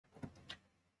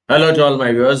Hello to all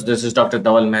my viewers, this is Dr.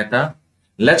 Dhaval Maheta.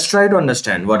 Let's try to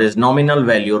understand what is nominal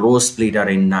value row splitter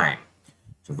in KNIME.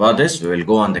 So for this, we will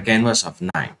go on the canvas of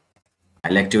KNIME.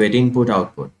 I'll activate input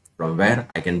output from where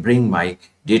I can bring my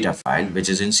data file which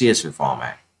is in CSV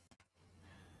format.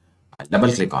 I'll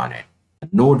double click on it. A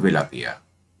node will appear.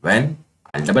 When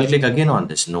I'll double click again on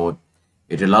this node,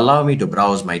 it will allow me to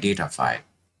browse my data file.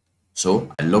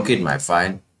 So I'll locate my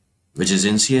file which is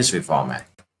in CSV format.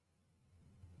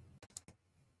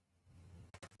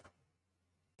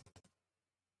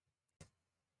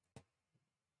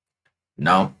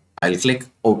 Now I'll click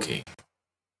OK.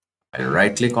 I'll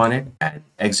right click on it and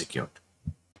execute.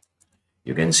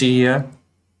 You can see here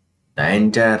the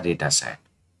entire data set.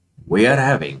 We are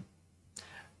having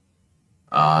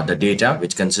the data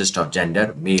which consists of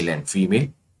gender, male and female,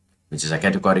 which is a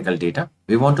categorical data.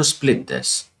 We want to split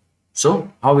this.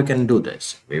 So how we can do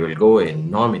this? We will go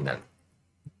in nominal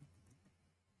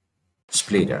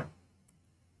splitter,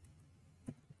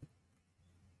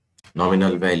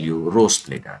 nominal value row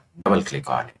splitter, double click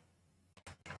on it.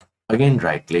 Again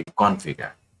right click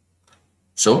configure.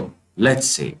 So let's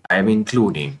say I am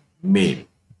including male.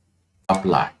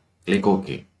 Apply, click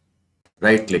OK,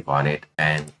 right click on it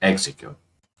and execute.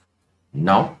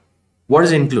 Now what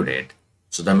is included?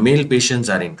 So the male patients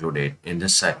are included in the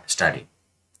study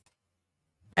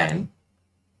and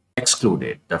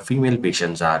excluded. The female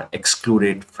patients are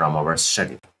excluded from our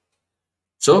study.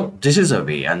 So this is a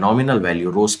way a nominal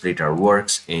value row splitter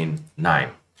works in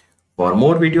KNIME. For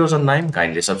more videos on KNIME,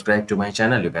 kindly subscribe to my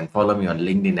channel. You can follow me on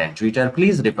LinkedIn and Twitter.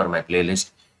 Please refer my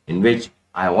playlist in which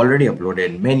I have already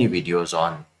uploaded many videos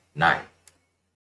on KNIME.